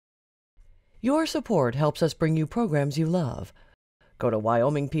Your support helps us bring you programs you love. Go to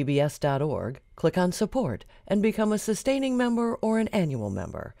wyomingpbs.org, click on Support, and become a sustaining member or an annual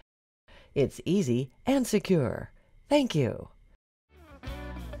member. It's easy and secure. Thank you.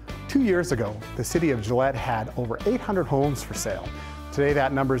 2 years ago, the City of Gillette had over 800 homes for sale. Today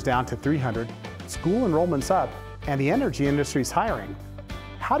that number's down to 300. School enrollment's up, and the energy industry's hiring.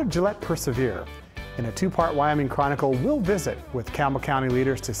 How did Gillette persevere? In a two-part Wyoming Chronicle, we'll visit with Campbell County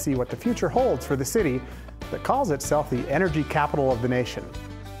leaders to see what the future holds for the city that calls itself the energy capital of the nation.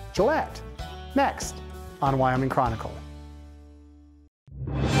 Gillette, next on Wyoming Chronicle.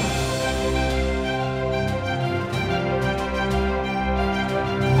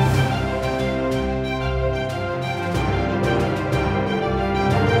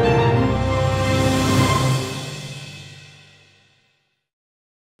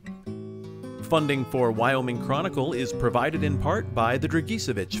 Funding for Wyoming Chronicle is provided in part by the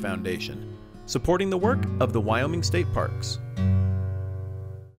Dragisevich Foundation, supporting the work of the Wyoming State Parks.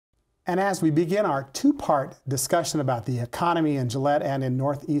 And as we begin our two-part discussion about the economy in Gillette and in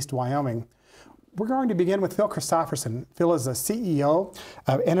Northeast Wyoming, we're going to begin with Phil Christopherson. Phil is the CEO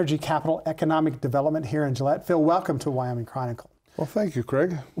of Energy Capital Economic Development here in Gillette. Phil, welcome to Wyoming Chronicle. Well, thank you,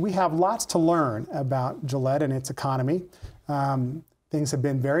 Craig. We have lots to learn about Gillette and its economy. Things have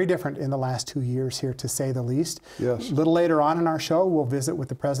been very different in the last 2 years here, to say the least. Yes. A little later on in our show, we'll visit with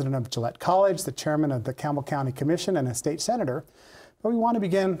the president of Gillette College, the chairman of the Campbell County Commission, and a state senator. But we want to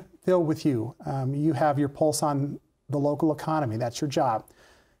begin, Phil, with you. You have your pulse on the local economy. That's your job.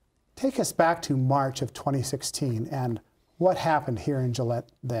 Take us back to March of 2016 and what happened here in Gillette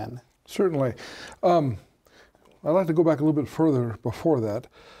then. Certainly. I'd like to go back a little bit further before that.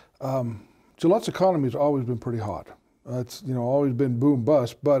 Gillette's economy has always been pretty hot. It's always been boom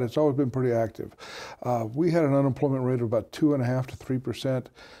bust, but it's always been pretty active. We had an unemployment rate of about 2.5% to 3%.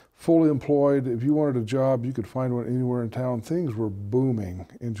 Fully employed, if you wanted a job, you could find one anywhere in town. Things were booming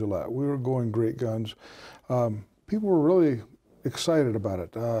in Gillette. We were going great guns. People were really excited about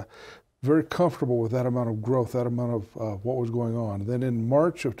it. Very comfortable with that amount of growth, that amount of what was going on. Then in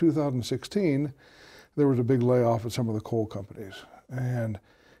March of 2016, there was a big layoff at some of the coal companies, and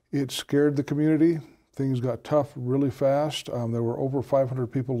it scared the community. Things got tough really fast. There were over 500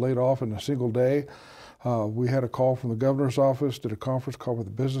 people laid off in a single day. We had a call from the governor's office, did a conference call with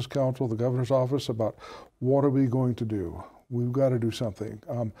the business council, the governor's office, about what are we going to do? We've got to do something.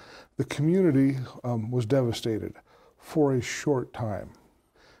 The community was devastated for a short time.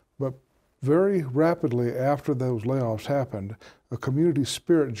 But very rapidly after those layoffs happened, a community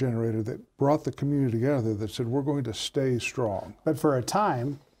spirit generated that brought the community together that said, we're going to stay strong. But for a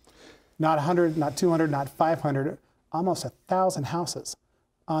time, not 100, not 200, not 500, almost 1,000 houses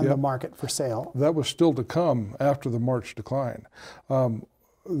on the market for sale. That was still to come after the March decline.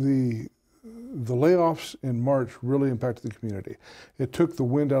 The layoffs in March really impacted the community. It took the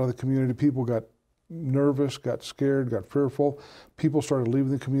wind out of the community. People got nervous, got scared, got fearful. People started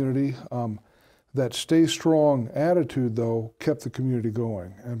leaving the community. That stay strong attitude, though, kept the community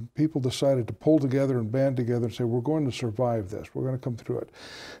going. And people decided to pull together and band together and say, we're going to survive this. We're going to come through it.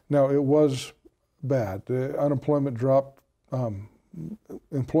 Now, it was bad. The unemployment dropped.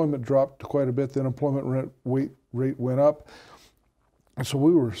 Employment dropped quite a bit. The unemployment rate went up. And so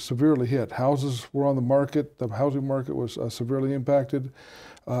we were severely hit. Houses were on the market. The housing market was severely impacted.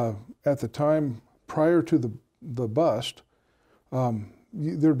 At the time, prior to the bust,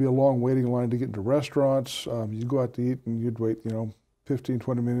 there'd be a long waiting line to get into restaurants. You'd go out to eat and you'd wait, 15,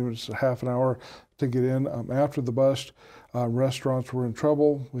 20 minutes, half an hour to get in. After the bust, restaurants were in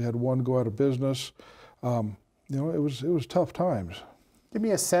trouble. We had one go out of business. It was tough times. Give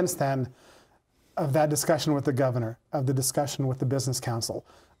me a sense then of that discussion with the governor, of the discussion with the business council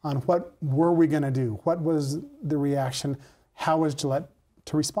on what were we going to do? What was the reaction? How was Gillette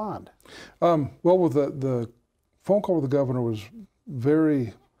to respond? Well, with the phone call with the governor was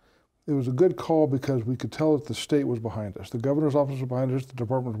it was a good call because we could tell that the state was behind us. The governor's office was behind us. The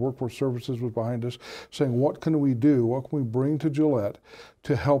Department of Workforce Services was behind us, saying, what can we do? What can we bring to Gillette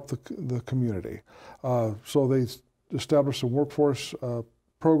to help the community? So they established some workforce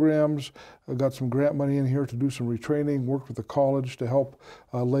programs, got some grant money in here to do some retraining, worked with the college to help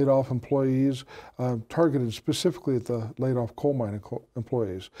laid off employees, targeted specifically at the laid off coal mine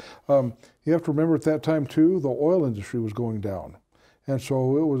employees. You have to remember at that time too, the oil industry was going down. And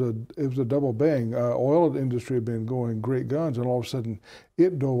so it was a double bang. Oil industry had been going great guns, and all of a sudden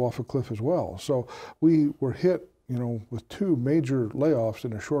it dove off a cliff as well. So we were hit, with two major layoffs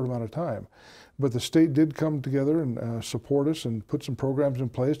in a short amount of time. But the state did come together and support us and put some programs in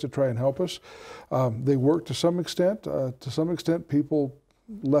place to try and help us. They worked to some extent. To some extent, people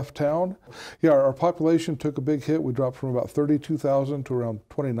left town. Yeah, our population took a big hit. We dropped from about 32,000 to around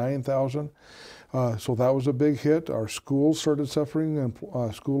 29,000. So that was a big hit. Our schools started suffering, and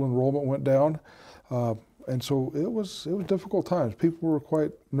school enrollment went down. And so it was difficult times. People were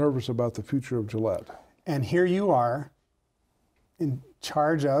quite nervous about the future of Gillette. And here you are in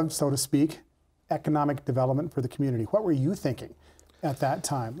charge of, so to speak, economic development for the community. What were you thinking at that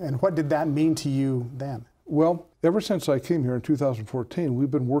time? And what did that mean to you then? Well, ever since I came here in 2014,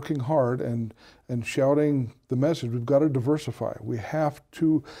 we've been working hard and shouting the message. We've got to diversify. We have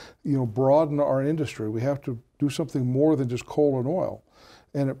to, broaden our industry. We have to do something more than just coal and oil.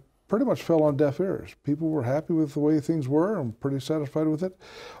 And it pretty much fell on deaf ears. People were happy with the way things were and pretty satisfied with it.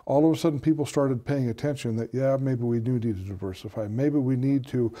 All of a sudden, people started paying attention that, yeah, maybe we do need to diversify. Maybe we need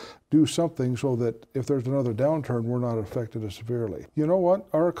to do something so that if there's another downturn, we're not affected as severely. You know what?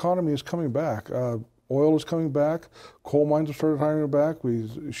 Our economy is coming back. Oil is coming back. Coal mines have started hiring back.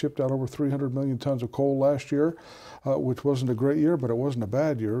 We shipped out over 300 million tons of coal last year, which wasn't a great year, but it wasn't a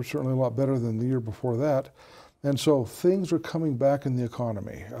bad year. Certainly a lot better than the year before that. And so things are coming back in the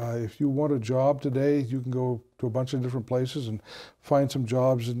economy. If you want a job today, you can go to a bunch of different places and find some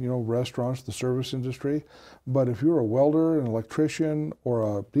jobs in, restaurants, the service industry. But if you're a welder, an electrician,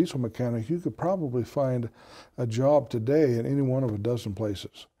 or a diesel mechanic, you could probably find a job today in any one of a dozen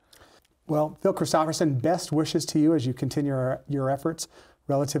places. Well, Phil Christopherson, best wishes to you as you continue your efforts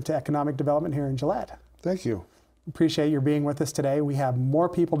relative to economic development here in Gillette. Thank you. Appreciate your being with us today. We have more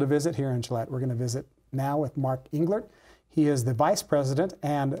people to visit here in Gillette. We're going to visit now with Mark Englert. He is the Vice President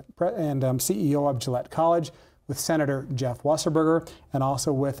and CEO of Gillette College, with Senator Jeff Wasserberger, and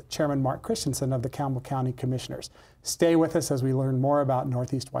also with Chairman Mark Christensen of the Campbell County Commissioners. Stay with us as we learn more about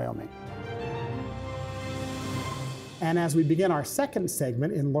Northeast Wyoming. And as we begin our second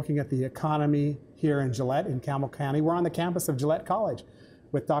segment in looking at the economy here in Gillette in Campbell County, we're on the campus of Gillette College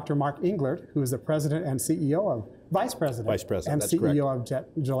with Dr. Mark Englert, who is the President and CEO of, Vice President and CEO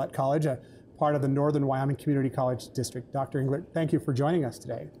of Gillette College, a part of the Northern Wyoming Community College District. Dr. Englert, thank you for joining us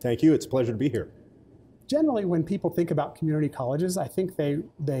today. Thank you. It's a pleasure to be here. Generally, when people think about community colleges, I think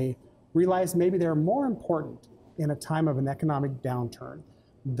they realize maybe they're more important in a time of an economic downturn,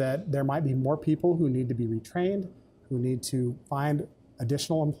 that there might be more people who need to be retrained, who need to find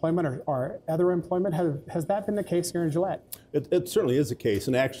additional employment or other employment. Has that been the case here in Gillette? It certainly is the case.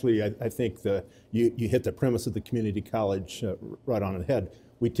 And actually, I think you hit the premise of the community college right on the head.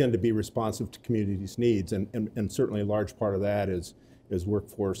 We tend to be responsive to communities' needs, and certainly a large part of that is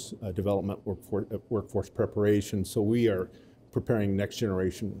workforce development, workforce preparation. So we are preparing next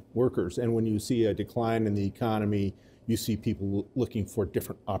generation workers. And when you see a decline in the economy, you see people looking for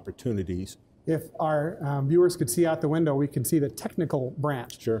different opportunities. If our viewers could see out the window, we can see the technical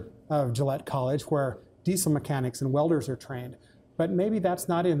branch of Gillette College, where diesel mechanics and welders are trained. But maybe that's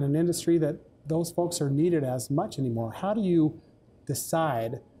not in an industry that those folks are needed as much anymore. How do you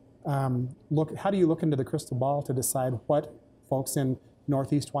decide, how do you look into the crystal ball to decide what folks in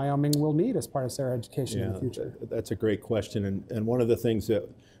Northeast Wyoming will need as part of their education in the future? That's a great question. And one of the things that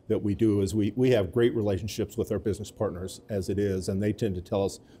we do is we have great relationships with our business partners as it is, and they tend to tell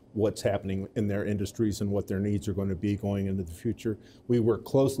us what's happening in their industries and what their needs are going to be going into the future. We work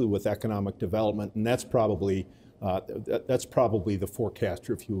closely with economic development, and that's probably the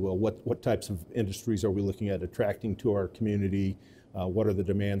forecaster, if you will. What types of industries are we looking at attracting to our community? What are the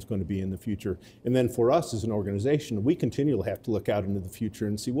demands going to be in the future? And then for us as an organization, we continually have to look out into the future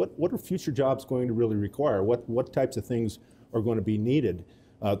and see what are future jobs going to really require? What types of things are going to be needed?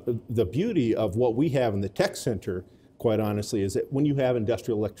 The beauty of what we have in the tech center, quite honestly, is that when you have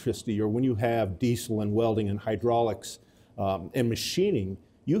industrial electricity, or when you have diesel and welding and hydraulics and machining,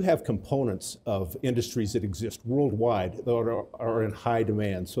 you have components of industries that exist worldwide that are in high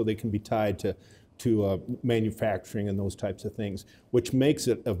demand, so they can be tied to manufacturing and those types of things, which makes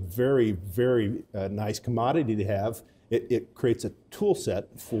it a very, very nice commodity to have. It creates a tool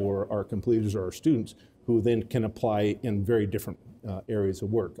set for our completers or our students, who then can apply in very different areas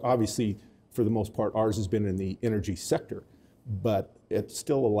of work. Obviously, for the most part, ours has been in the energy sector, but it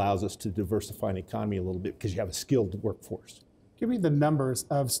still allows us to diversify an economy a little bit because you have a skilled workforce. Give me the numbers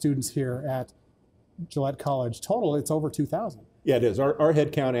of students here at Gillette College. Total, it's over 2,000. Yeah, it is. Our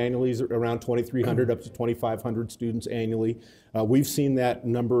head count annually is around 2,300 up to 2,500 students annually. We've seen that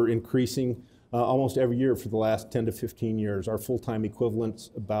number increasing almost every year for the last 10 to 15 years. Our full-time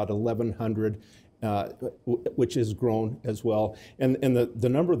equivalent's about 1,100. Which has grown as well. And the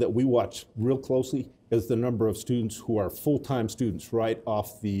number that we watch real closely is the number of students who are full-time students right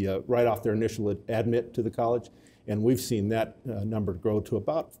off their initial admit to the college. And we've seen that number grow to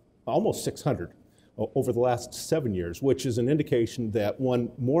about almost 600 over the last 7 years, which is an indication that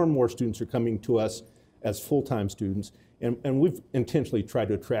more and more students are coming to us as full-time students, and we've intentionally tried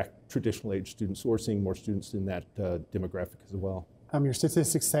to attract traditional age students, so we're seeing more students in that demographic as well. Your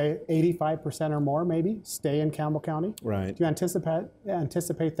statistics say 85% or more maybe stay in Campbell County. Right. Do you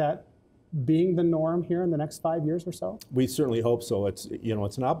anticipate that being the norm here in the next 5 years or so? We certainly hope so. It's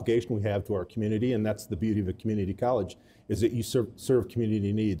an obligation we have to our community, and that's the beauty of a community college, is that you serve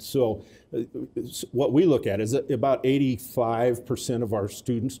community needs. So what we look at is that about 85% of our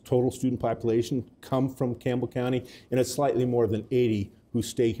students, total student population, come from Campbell County, and it's slightly more than 80 who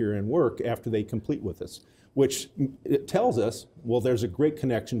stay here and work after they complete with us, which it tells us, well, there's a great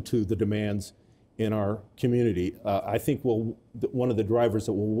connection to the demands in our community. I think one of the drivers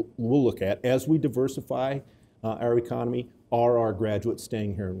that we'll look at as we diversify our economy are our graduates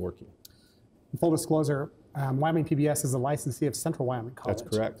staying here and working. Full disclosure, Wyoming PBS is a licensee of Central Wyoming College.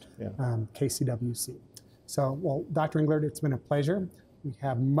 That's correct, yeah. KCWC. So, well, Dr. Englert, it's been a pleasure. We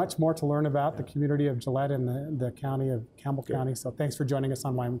have much more to learn about the community of Gillette and the county of Campbell County. So thanks for joining us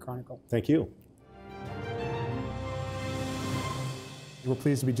on Wyoming Chronicle. Thank you. We're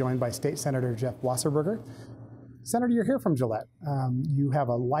pleased to be joined by State Senator Jeff Wasserberger. Senator, you're here from Gillette. You have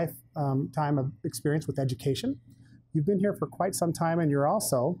a lifetime of experience with education. You've been here for quite some time, and you're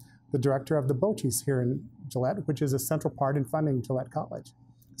also the director of the BOCES here in Gillette, which is a central part in funding Gillette College.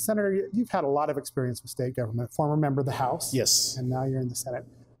 Senator, you've had a lot of experience with state government, former member of the House. Yes. And now you're in the Senate.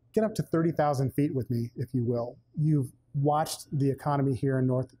 Get up to 30,000 feet with me, if you will. You've watched the economy here in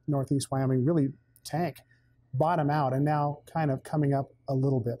Northeast Wyoming really tank, bottom out, and now kind of coming up a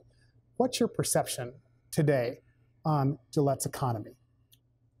little bit. What's your perception today on Gillette's economy?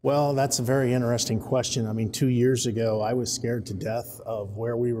 Well, that's a very interesting question. I mean, 2 years ago, I was scared to death of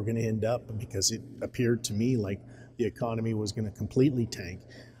where we were going to end up because it appeared to me like the economy was going to completely tank.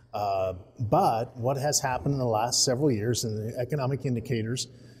 But what has happened in the last several years in the economic indicators,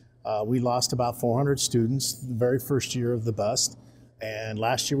 we lost about 400 students the very first year of the bust, and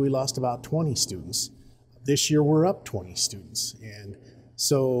last year we lost about 20 students. This year we're up 20 students, and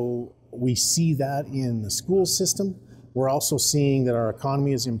so we see that in the school system. We're also seeing that our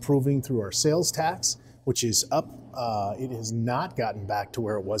economy is improving through our sales tax, which is up. It has not gotten back to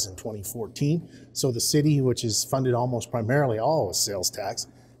where it was in 2014. So the city, which is funded almost primarily all with sales tax,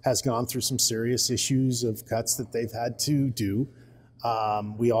 has gone through some serious issues of cuts that they've had to do.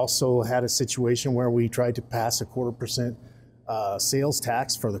 We also had a situation where we tried to pass a 0.25% sales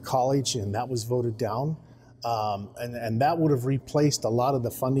tax for the college, and that was voted down. And that would have replaced a lot of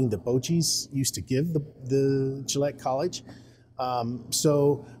the funding that BOCES used to give the Gillette College.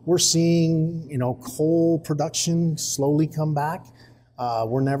 So we're seeing, coal production slowly come back.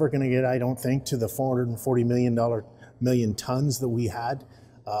 We're never going to get, I don't think, to the $440 million tons that we had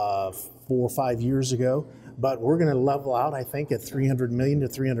 4 or 5 years ago. But we're going to level out, I think, at 300 million to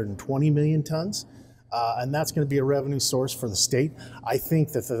 320 million tons. And that's going to be a revenue source for the state. I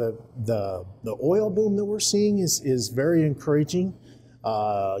think that the oil boom that we're seeing is very encouraging.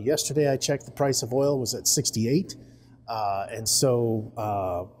 Yesterday I checked, the price of oil was at 68. And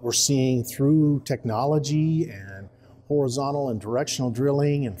so we're seeing through technology and horizontal and directional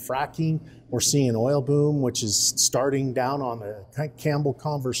drilling and fracking, we're seeing an oil boom, which is starting down on the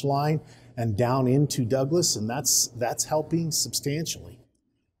Campbell-Converse line and down into Douglas, and that's helping substantially.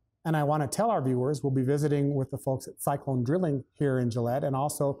 And I want to tell our viewers, we'll be visiting with the folks at Cyclone Drilling here in Gillette and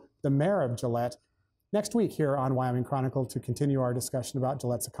also the mayor of Gillette next week here on Wyoming Chronicle to continue our discussion about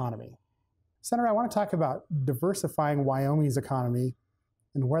Gillette's economy. Senator, I want to talk about diversifying Wyoming's economy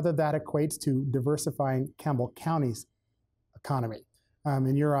and whether that equates to diversifying Campbell County's economy.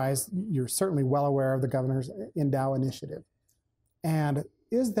 In your eyes, you're certainly well aware of the governor's Endow initiative. And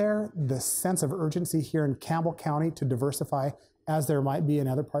is there the sense of urgency here in Campbell County to diversify as there might be in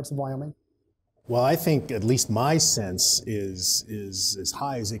other parts of Wyoming? Well, I think at least my sense is as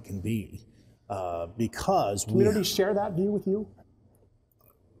high as it can be because communities share that view with you?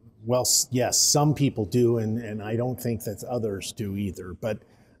 Well, yes, some people do, and I don't think that others do either. But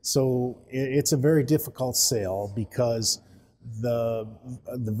so it's a very difficult sale because the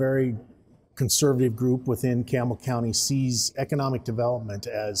very conservative group within Campbell County sees economic development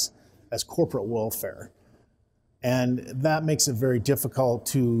as corporate welfare. And that makes it very difficult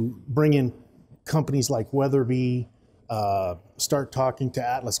to bring in companies like Weatherby, start talking to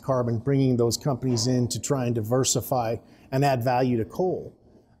Atlas Carbon, bringing those companies in to try and diversify and add value to coal.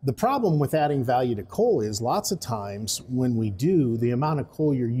 The problem with adding value to coal is lots of times when we do, the amount of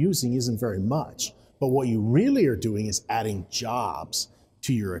coal you're using isn't very much. But what you really are doing is adding jobs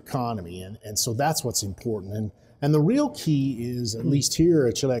to your economy. And so that's what's important. And the real key is, at least here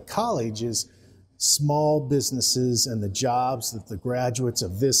at Gillette College, is small businesses and the jobs that the graduates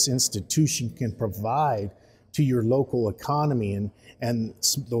of this institution can provide to your local economy. And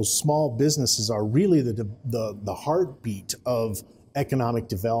those small businesses are really the heartbeat of economic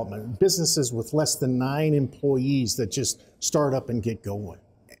development. Businesses with less than 9 employees that just start up and get going.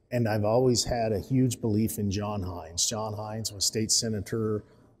 And I've always had a huge belief in John Hines. John Hines was state senator,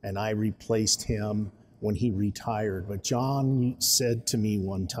 and I replaced him when he retired. But John said to me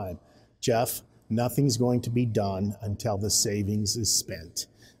one time, Jeff, nothing's going to be done until the savings is spent.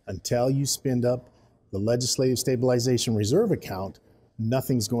 Until you spend up the Legislative Stabilization Reserve account,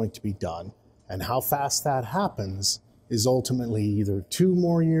 nothing's going to be done. And how fast that happens is ultimately either 2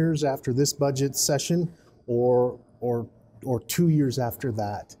 more years after this budget session or 2 years after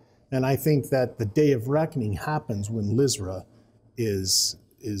that. And I think that the day of reckoning happens when LISRA is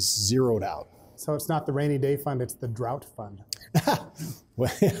zeroed out. So it's not the rainy day fund, it's the drought fund.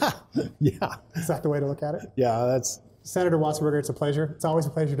 Well, yeah. Is that the way to look at it? Yeah, that's... Senator Wattsberger, it's a pleasure. It's always a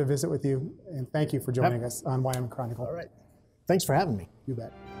pleasure to visit with you, and thank you for joining us on Wyoming Chronicle. All right. Thanks for having me. You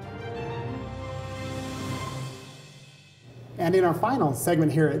bet. And in our final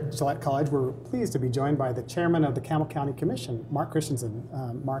segment here at Gillette College, we're pleased to be joined by the chairman of the Campbell County Commission, Mark Christensen.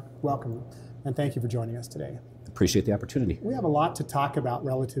 Mark, welcome, and thank you for joining us today. Appreciate the opportunity. We have a lot to talk about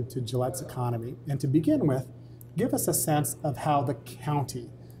relative to Gillette's economy. And to begin with, give us a sense of how the county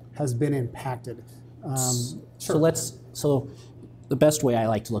has been impacted. Sure. So the best way I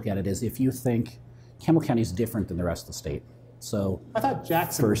like to look at it is if you think Campbell County is different than the rest of the state. So I thought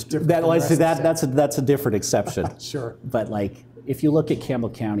Jackson was different. That's a different exception. Sure. But like if you look at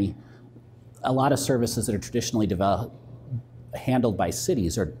Campbell County, a lot of services that are traditionally handled by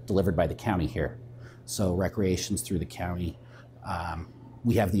cities are delivered by the county here. So recreation's through the county.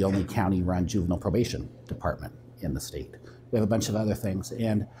 We have the only county-run juvenile probation department in the state. We have a bunch of other things.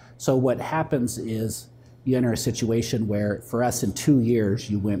 And so what happens is you enter a situation where, for us, in 2 years,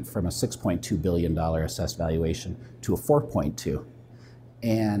 you went from a $6.2 billion assessed valuation to a 4.2.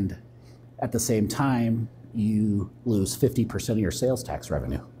 And at the same time, you lose 50% of your sales tax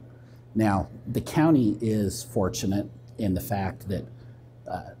revenue. Now, the county is fortunate in the fact that,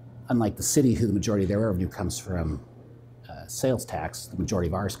 unlike the city, who the majority of their revenue comes from sales tax, the majority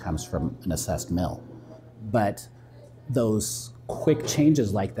of ours comes from an assessed mill. But those quick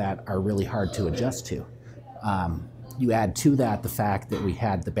changes like that are really hard to adjust to. You add to that the fact that we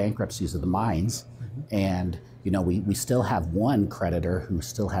had the bankruptcies of the mines, and we still have one creditor who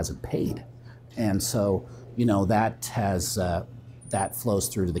still hasn't paid, and so that flows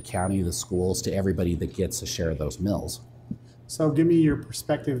through to the county, the schools, to everybody that gets a share of those mills. So give me your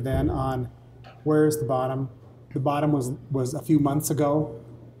perspective then on where is the bottom. The bottom was a few months ago.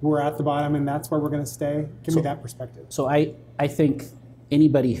 We're at the bottom, and that's where we're going to stay. Give me that perspective. So I think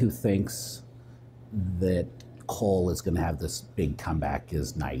anybody who thinks that coal is going to have this big comeback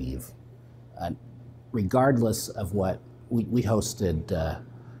is naive. Regardless of what, we hosted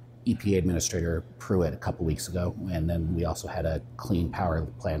EPA Administrator Pruitt a couple weeks ago, and then we also had a Clean Power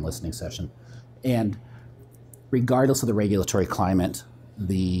Plan listening session. And regardless of the regulatory climate,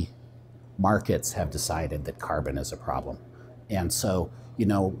 the markets have decided that carbon is a problem. And so,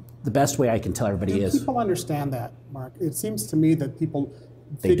 the best way I can tell everybody is... People understand that, Mark. It seems to me that people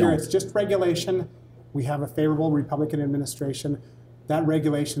figure it's just regulation. We have a favorable Republican administration. That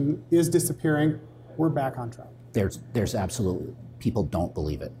regulation is disappearing. We're back on track. There's absolutely... People don't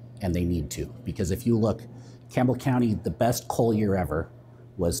believe it, and they need to. Because if you look, Campbell County, the best coal year ever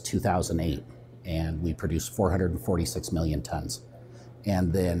was 2008, and we produced 446 million tons.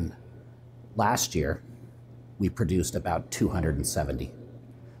 And then last year, we produced about 270.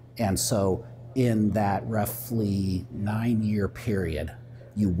 And so in that roughly 9-year period,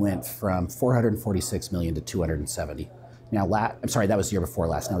 you went from 446 million to 270. Now, I'm sorry, that was the year before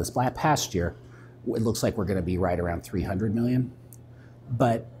last. Now, this past year, it looks like we're going to be right around 300 million.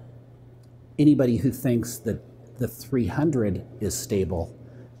 But anybody who thinks that the 300 is stable,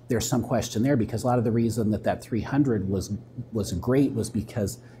 there's some question there, because a lot of the reason that 300 was great was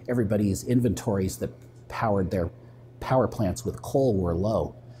because everybody's inventories that powered their power plants with coal were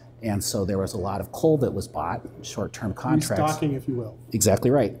low. And so there was a lot of coal that was bought, short-term contracts. Restocking, if you will. Exactly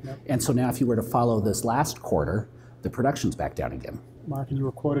right. Yep. And so now if you were to follow this last quarter, the production's back down again. Mark, and you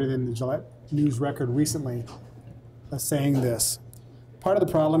were quoted in the Gillette News Record recently as saying this: part of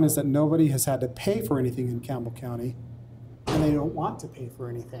the problem is that nobody has had to pay for anything in Campbell County, and they don't want to pay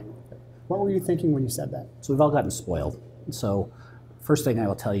for anything. What were you thinking when you said that? So we've all gotten spoiled. So first thing I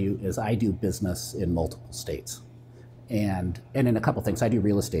will tell you is I do business in multiple states. And in a couple things, I do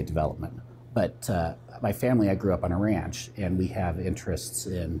real estate development. But my family, I grew up on a ranch, and we have interests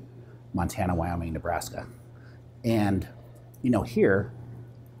in Montana, Wyoming, Nebraska. And, here,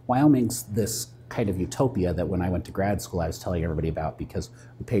 Wyoming's this kind of utopia that when I went to grad school, I was telling everybody about, because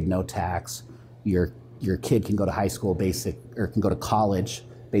we paid no tax. Your kid can go to high school can go to college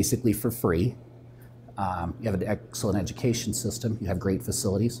basically for free. You have an excellent education system. You have great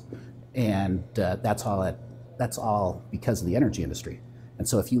facilities, and that's all because of the energy industry. And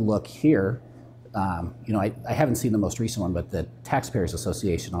so if you look here, I haven't seen the most recent one, but the Taxpayers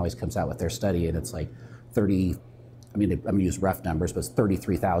Association always comes out with their study, and it's like I'm going to use rough numbers, but it's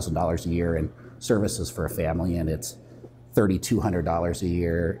 $33,000 a year in services for a family, and it's $3,200 a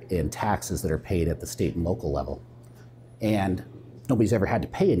year in taxes that are paid at the state and local level. And nobody's ever had to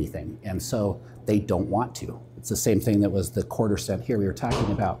pay anything, and so they don't want to. It's the same thing that was the $0.25 here. We were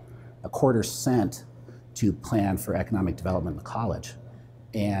talking about a $0.25 to plan for economic development in the college.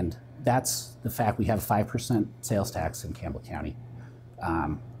 And that's the fact. We have a 5% sales tax in Campbell County.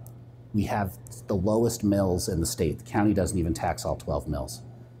 We have the lowest mills in the state. The county doesn't even tax all 12 mills.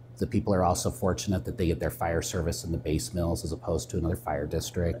 The people are also fortunate that they get their fire service in the base mills as opposed to another fire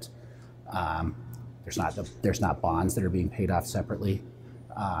district. There's not bonds that are being paid off separately.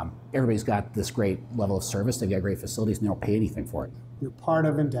 Everybody's got this great level of service. They've got great facilities, and they don't pay anything for it. You're part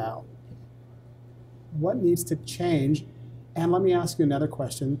of Endow. What needs to change? And let me ask you another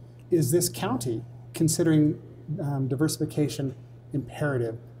question. Is this county considering diversification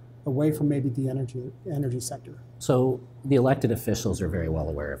imperative away from maybe the energy sector? So the elected officials are very well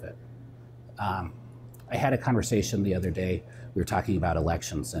aware of it. I had a conversation the other day. We were talking about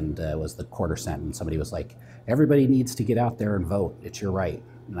elections, and it was the $0.25, and somebody was like, everybody needs to get out there and vote. It's your right.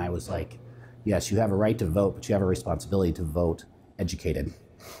 And I was like, yes, you have a right to vote, but you have a responsibility to vote educated.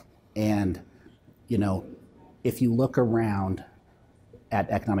 And, if you look around at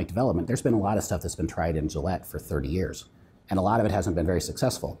economic development, there's been a lot of stuff that's been tried in Gillette for 30 years. And a lot of it hasn't been very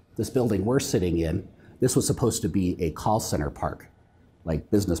successful. This building we're sitting in, this was supposed to be a call center park,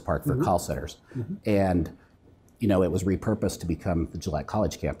 like business park for call centers. And, it was repurposed to become the Gillette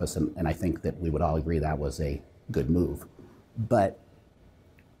College campus. And I think that we would all agree that was a good move. But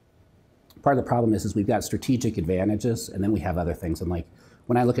part of the problem is we've got strategic advantages, and then we have other things. And like,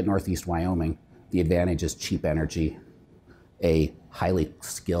 when I look at Northeast Wyoming, the advantage is cheap energy, a highly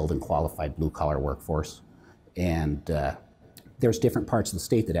skilled and qualified blue-collar workforce, and there's different parts of the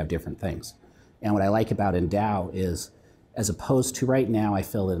state that have different things. And what I like about Endow is, as opposed to right now, I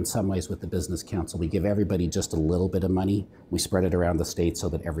feel that in some ways with the Business Council, we give everybody just a little bit of money, we spread it around the state so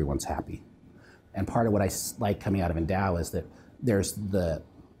that everyone's happy. And part of what I like coming out of Endow is that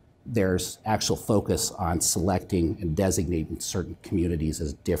there's actual focus on selecting and designating certain communities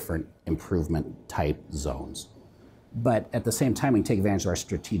as different improvement type zones. But at the same time, we can take advantage of our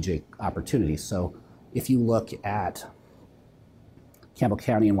strategic opportunities. So if you look at Campbell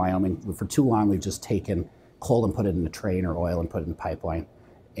County and Wyoming, for too long we've just taken coal and put it in a train, or oil and put it in a pipeline.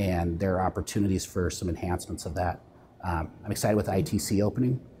 And there are opportunities for some enhancements of that. I'm excited with ITC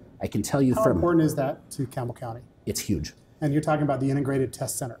opening. I can tell you How important is that to Campbell County? It's huge. And you're talking about the integrated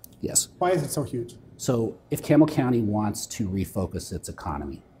test center. Yes. Why is it so huge? So if Campbell County wants to refocus its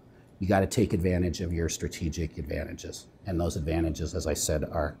economy, you got to take advantage of your strategic advantages. And those advantages, as I said,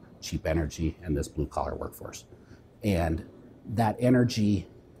 are cheap energy and this blue-collar workforce. And that energy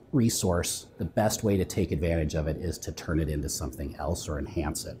resource, the best way to take advantage of it is to turn it into something else or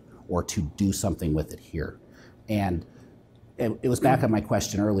enhance it, or to do something with it here. And it was back on my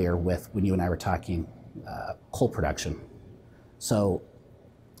question earlier with when you and I were talking coal production. So,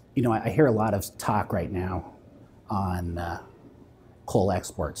 I hear a lot of talk right now on coal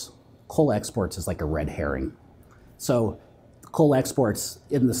exports. Coal exports is like a red herring. So coal exports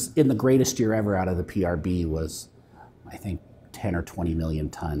in the greatest year ever out of the PRB was, I think, 10 or 20 million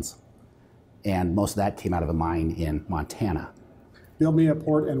tons. And most of that came out of a mine in Montana. Build me a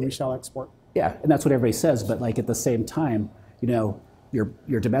port and we shall export. Yeah, and that's what everybody says. But like at the same time,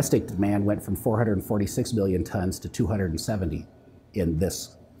 your domestic demand went from 446 million tons to 270 in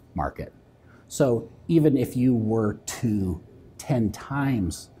this market. So even if you were to 10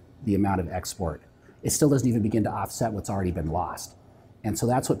 times the amount of export, it still doesn't even begin to offset what's already been lost. And so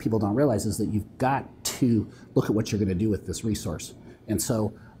that's what people don't realize, is that you've got to look at what you're going to do with this resource. And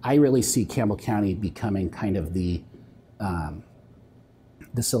so I really see Campbell County becoming kind of the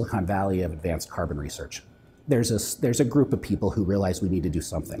Silicon Valley of advanced carbon research. There's a group of people who realize we need to do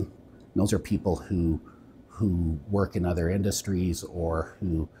something. And those are people who work in other industries, or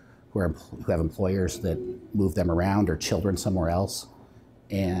who have employers that move them around, or children somewhere else.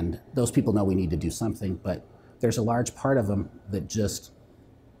 And those people know we need to do something, but there's a large part of them that just,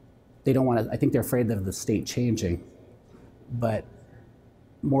 they don't want to, I think they're afraid of the state changing, but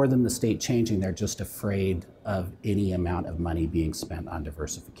more than the state changing, they're just afraid of any amount of money being spent on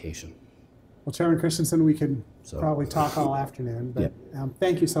diversification. Well, Chairman Christensen, we could So- probably talk all afternoon, but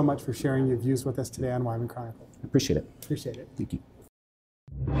thank you so much for sharing your views with us today on Wyoming Chronicle. I appreciate it. Appreciate it. Thank you.